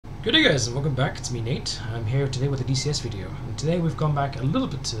Good day guys, and welcome back. It's me Nate. I'm here today with a DCS video, and today we've gone back a little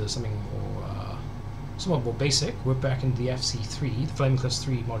bit to something more, somewhat more basic. We're back in the FC3, the Flaming Cliffs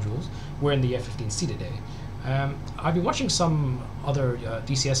 3 modules. We're in the F15C today. I've been watching some other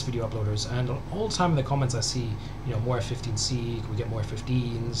DCS video uploaders, and all the time in the comments I see, more F15C, can we get more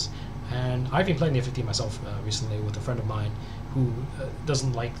F15s? And I've been playing the F15 myself recently with a friend of mine who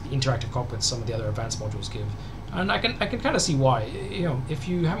doesn't like the interactive cockpits some of the other advanced modules give. And I can kind of see why. If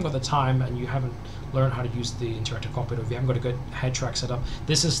you haven't got the time and you haven't learned how to use the interactive cockpit, or if you haven't got a good head track set up,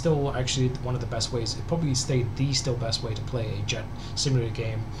 this is still actually one of the best ways. It probably stayed the still best way to play a jet simulator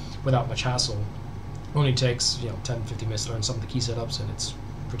game without much hassle. It only takes 10-15 minutes to learn some of the key setups, and it's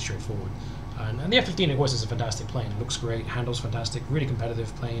pretty straightforward. And the F15, of course, is a fantastic plane. It looks great, handles fantastic, really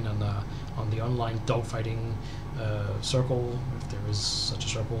competitive plane on the online dogfighting circle, if there is such a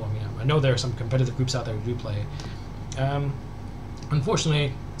circle. I mean, I know there are some competitive groups out there who do play.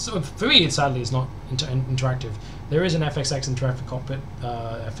 Unfortunately, so for me, sadly, it's not interactive. There is an FXX interactive cockpit,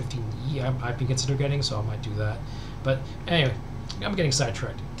 F15E I've been considering getting, so I might do that. But anyway, I'm getting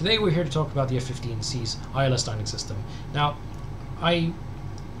sidetracked. Today we're here to talk about the F15C's ILS landing system. Now, it's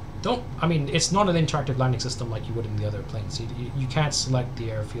not an interactive landing system like you would in the other planes. You can't select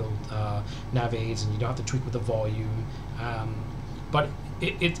the airfield nav aids, and you don't have to tweak with the volume. But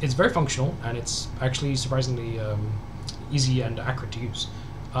it's very functional, and it's actually surprisingly easy and accurate to use.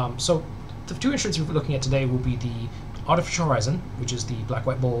 So the two instruments we're looking at today will be the artificial horizon, which is the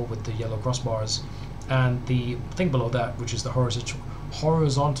black-white ball with the yellow crossbars, and the thing below that, which is the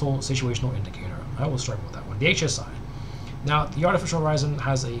horizontal situational indicator. I always struggle with that one. The HSI. Now, the artificial horizon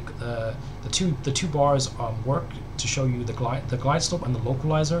has the two bars work to show you the glide slope and the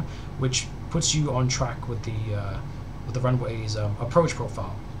localizer, which puts you on track with the runway's approach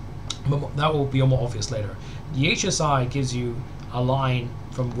profile. But that will be more obvious later. The HSI gives you a line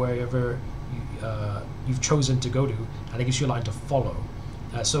from wherever you've chosen to go to, and it gives you a line to follow.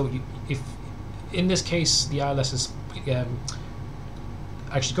 If in this case the ILS is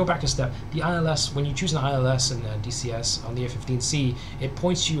actually, go back a step. The ILS, when you choose an ILS and DCS on the F15C, it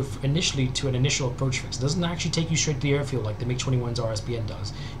points you initially to an initial approach fix. It doesn't actually take you straight to the airfield like the MiG-21's RSBN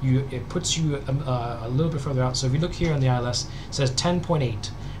does. It puts you a little bit further out. So if you look here on the ILS, it says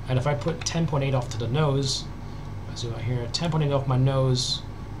 10.8, and if I put 10.8 off to the nose, I zoom out here, 10.8 off my nose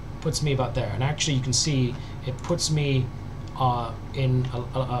puts me about there. And actually, you can see it puts me in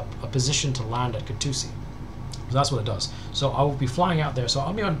a position to land at Katusi. So that's what it does. So I will be flying out there, so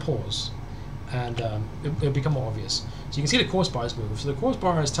I'll be on pause, and it'll become more obvious. So you can see the course bars move. So the course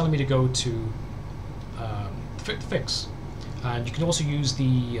bar is telling me to go to fix, and you can also use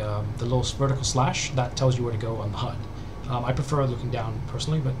the little vertical slash that tells you where to go on the HUD. I prefer looking down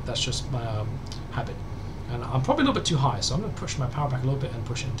personally, but that's just my habit. And I'm probably a little bit too high, so I'm going to push my power back a little bit and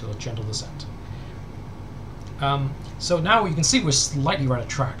push it into a gentle descent. So now you can see we're slightly right at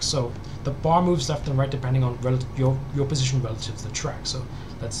track. So the bar moves left and right depending on your position relative to the track. So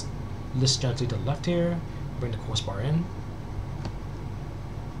let's list gently to the left here, bring the course bar in.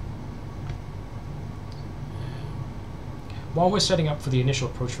 While we're setting up for the initial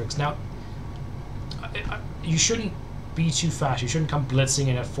approach fix, now you shouldn't be too fast. You shouldn't come blitzing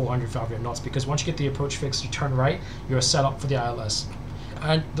in at 400, 500 knots, because once you get the approach fix, you turn right, you're set up for the ILS.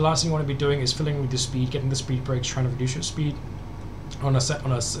 And the last thing you want to be doing is filling with the speed, getting the speed brakes, trying to reduce your speed on a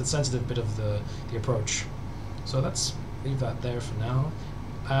sensitive bit of the approach. So let's leave that there for now.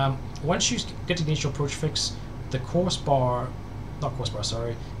 Once you get to the initial approach fix, the the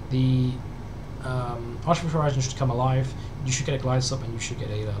artificial horizon should come alive. You should get a glide slope, and you should get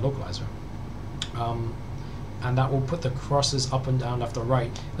a localizer. And that will put the crosses up and down, left or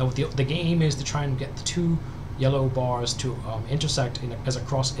right. Now the game is to try and get the two yellow bars to intersect as a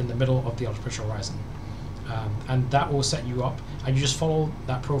cross in the middle of the artificial horizon, and that will set you up, and you just follow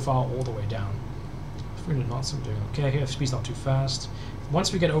that profile all the way down. 300 knots, I'm doing okay here. Speed's not too fast.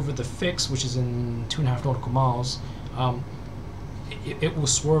 Once we get over the fix, which is in 2.5 nautical miles, it will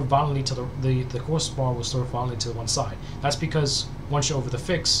swerve violently to the course bar will swerve violently to one side. That's because once you're over the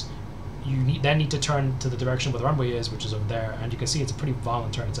fix, you then need to turn to the direction where the runway is, which is over there, and you can see it's a pretty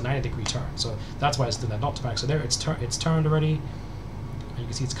violent turn. It's a 90-degree turn, so that's why it's doing that not to back. So there, it's turned already, and you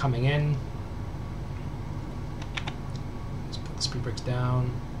can see it's coming in. Let's put the speed brakes down,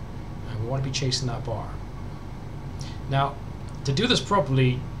 and we want to be chasing that bar. Now, to do this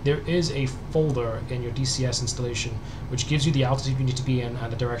properly, there is a folder in your DCS installation which gives you the altitude you need to be in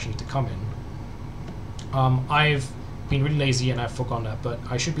and the direction you need to come in. I've been really lazy and I've forgotten that, but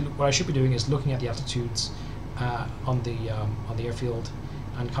what I should be doing is looking at the altitudes on the airfield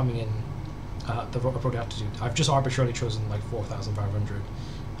and coming in the approach altitude. I've just arbitrarily chosen like 4,500.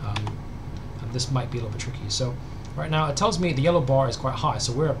 this might be a little bit tricky. So right now it tells me the yellow bar is quite high,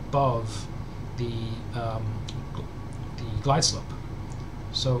 so we're above the glide slope.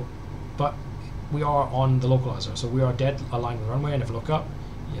 So, but we are on the localizer, so we are dead aligned with the runway. And if I look up,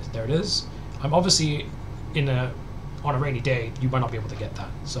 yes, there it is. I'm obviously on a rainy day, you might not be able to get that.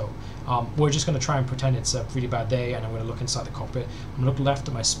 So we're just going to try and pretend it's a really bad day, and I'm going to look inside the cockpit. I'm going to look left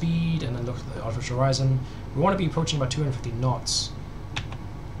at my speed, and then look at the artificial horizon. We want to be approaching about 250 knots.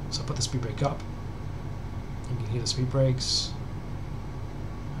 So I'll put the speed brake up. You can hear the speed brakes.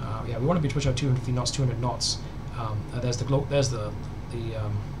 Yeah, we want to be approaching about 250 knots, 200 knots. There's the put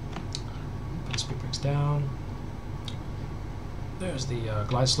the speed brakes down. There's the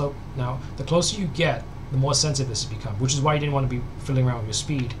glide slope. Now, the closer you get, the more sensitive this has become, which is why you didn't want to be fiddling around with your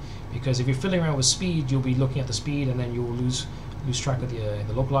speed, because if you're fiddling around with speed, you'll be looking at the speed, and then you'll lose track of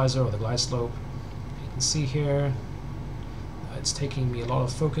the localizer or the glide slope. You can see here, it's taking me a lot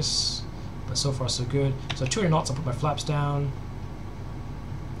of focus, but so far so good. So 200 knots, I'll put my flaps down.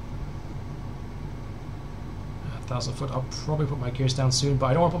 1,000 foot, I'll probably put my gears down soon, but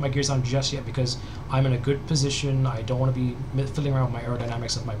I don't want to put my gears down just yet because I'm in a good position. I don't want to be fiddling around with my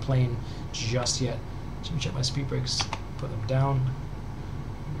aerodynamics of my plane just yet. Let me check my speed brakes, put them down,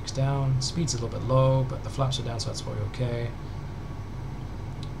 brakes down. Speed's a little bit low, but the flaps are down, so that's probably okay.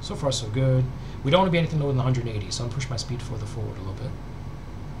 So far so good. We don't want to be anything lower than 180, so I'm pushing my speed further forward a little bit.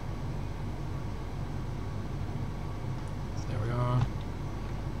 There we are.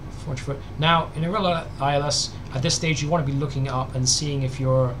 400 foot. Now, in a real ILS, at this stage, you want to be looking up and seeing if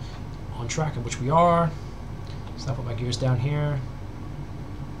you're on track, in which we are. So I'll put my gears down here.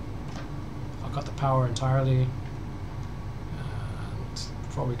 I'll cut the power entirely. And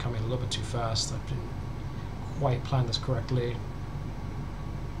probably coming a little bit too fast. I didn't quite plan this correctly.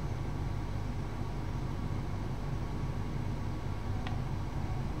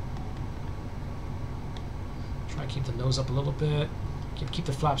 Try to keep the nose up a little bit. Keep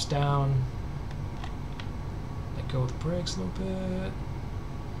the flaps down. Let go of the brakes a little bit.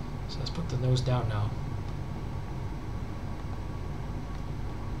 So let's put the nose down now.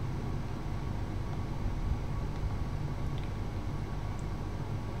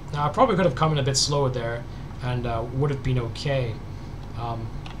 Now I probably could have come in a bit slower there, and would have been okay.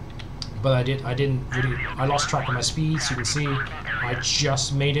 But I didn't really. I lost track of my speed. So you can see, I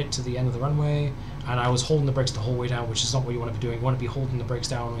just made it to the end of the runway, and I was holding the brakes the whole way down, which is not what you want to be doing. You want to be holding the brakes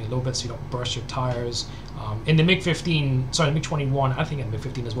down only a little bit so you don't burst your tires. In the MiG-15, sorry, the MiG-21, I think in the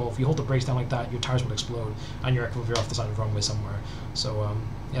MiG-15 as well, if you hold the brakes down like that, your tires will explode, and your aircraft will veer off the side of the runway somewhere. So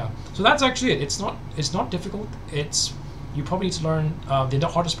yeah, so that's actually it. It's not difficult. You probably need to learn. The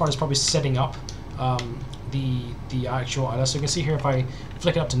hardest part is probably setting up the actual ILS. So you can see here, if I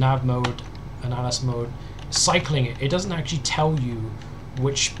flick it up to nav mode and ILS mode, cycling it doesn't actually tell you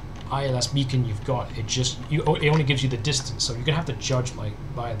which ILS beacon you've got. It only gives you the distance, so you're gonna have to judge like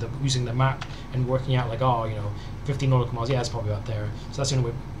by using the map and working out like, oh, 15 nautical miles, yeah, it's probably out there. So that's the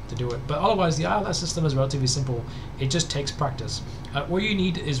only way to do it. But otherwise, the ILS system is relatively simple. It just takes practice. What you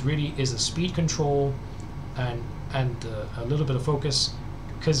need is a speed control and a little bit of focus,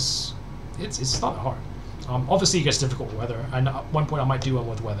 because it's not hard. Obviously, it gets difficult with weather, and at one point I might do one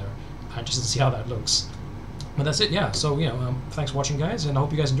with weather, just to see how that looks. But that's it, yeah. So thanks for watching, guys, and I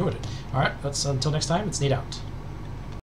hope you guys enjoyed it. All right, until next time, it's Nate out.